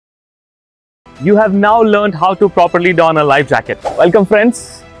You have now learned how to properly don a life jacket. Welcome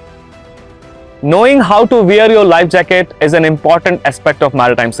friends. Knowing how to wear your life jacket is an important aspect of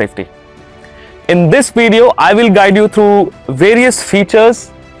maritime safety. In this video, I will guide you through various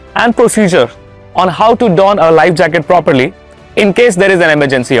features and procedure on how to don a life jacket properly in case there is an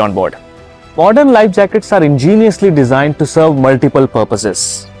emergency on board. Modern life jackets are ingeniously designed to serve multiple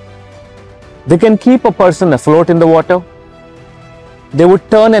purposes. They can keep a person afloat in the water. They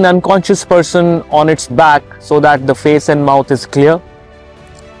would turn an unconscious person on its back so that the face and mouth is clear,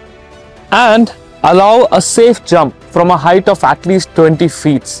 and allow a safe jump from a height of at least 20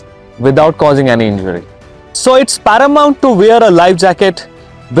 feet without causing any injury. So it's paramount to wear a life jacket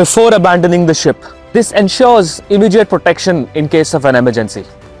before abandoning the ship. This ensures immediate protection in case of an emergency.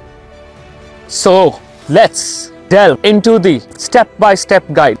 So let's delve into the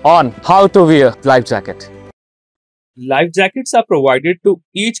step-by-step guide on how to wear life jacket. Life jackets are provided to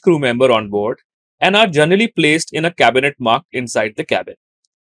each crew member on board and are generally placed in a cabinet marked inside the cabin.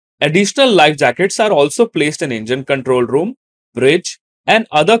 Additional life jackets are also placed in engine control room, bridge, and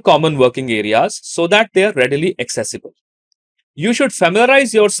other common working areas so that they are readily accessible. You should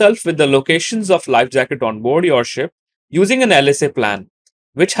familiarize yourself with the locations of life jacket on board your ship using an LSA plan,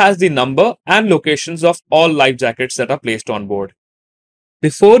 which has the number and locations of all life jackets that are placed on board.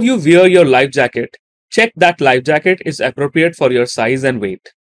 Before you wear your life jacket, check that life jacket is appropriate for your size and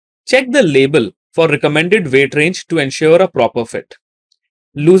weight. Check the label for recommended weight range to ensure a proper fit.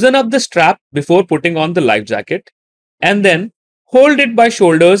 Loosen up the strap before putting on the life jacket and then hold it by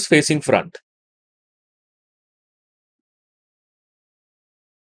shoulders facing front.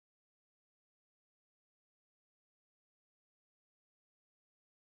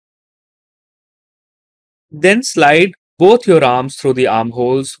 Then slide both your arms through the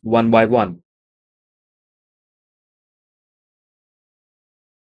armholes one by one.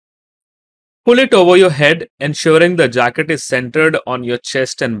 Pull it over your head, ensuring the jacket is centered on your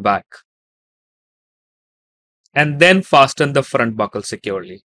chest and back. And then fasten the front buckle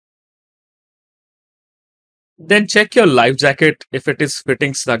securely. Then check your life jacket if it is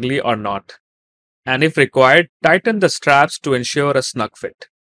fitting snugly or not. And if required, tighten the straps to ensure a snug fit.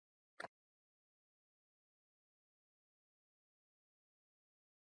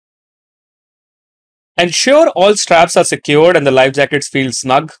 Ensure all straps are secured and the life jackets feel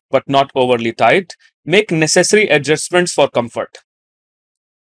snug but not overly tight. Make necessary adjustments for comfort.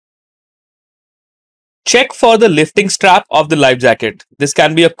 Check for the lifting strap of the life jacket. This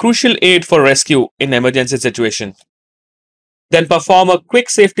can be a crucial aid for rescue in emergency situation. Then perform a quick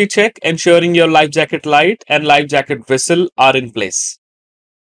safety check, ensuring your life jacket light and life jacket whistle are in place.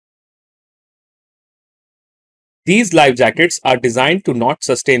 These life jackets are designed to not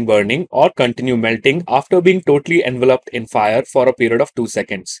sustain burning or continue melting after being totally enveloped in fire for a period of 2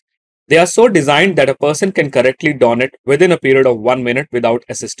 seconds. They are so designed that a person can correctly don it within a period of 1 minute without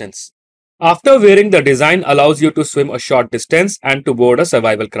assistance. After wearing, the design allows you to swim a short distance and to board a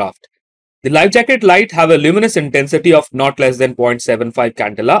survival craft. The life jacket light have a luminous intensity of not less than 0.75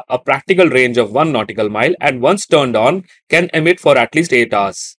 candela, a practical range of 1 nautical mile, and once turned on, can emit for at least 8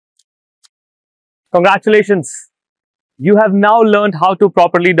 hours. Congratulations! You have now learned how to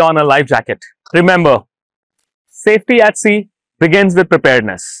properly don a life jacket. Remember, safety at sea begins with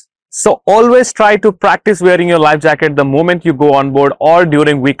preparedness. So always try to practice wearing your life jacket the moment you go on board or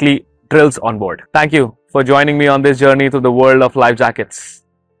during weekly drills on board. Thank you for joining me on this journey through the world of life jackets.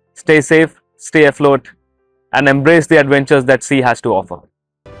 Stay safe, stay afloat, and embrace the adventures that sea has to offer.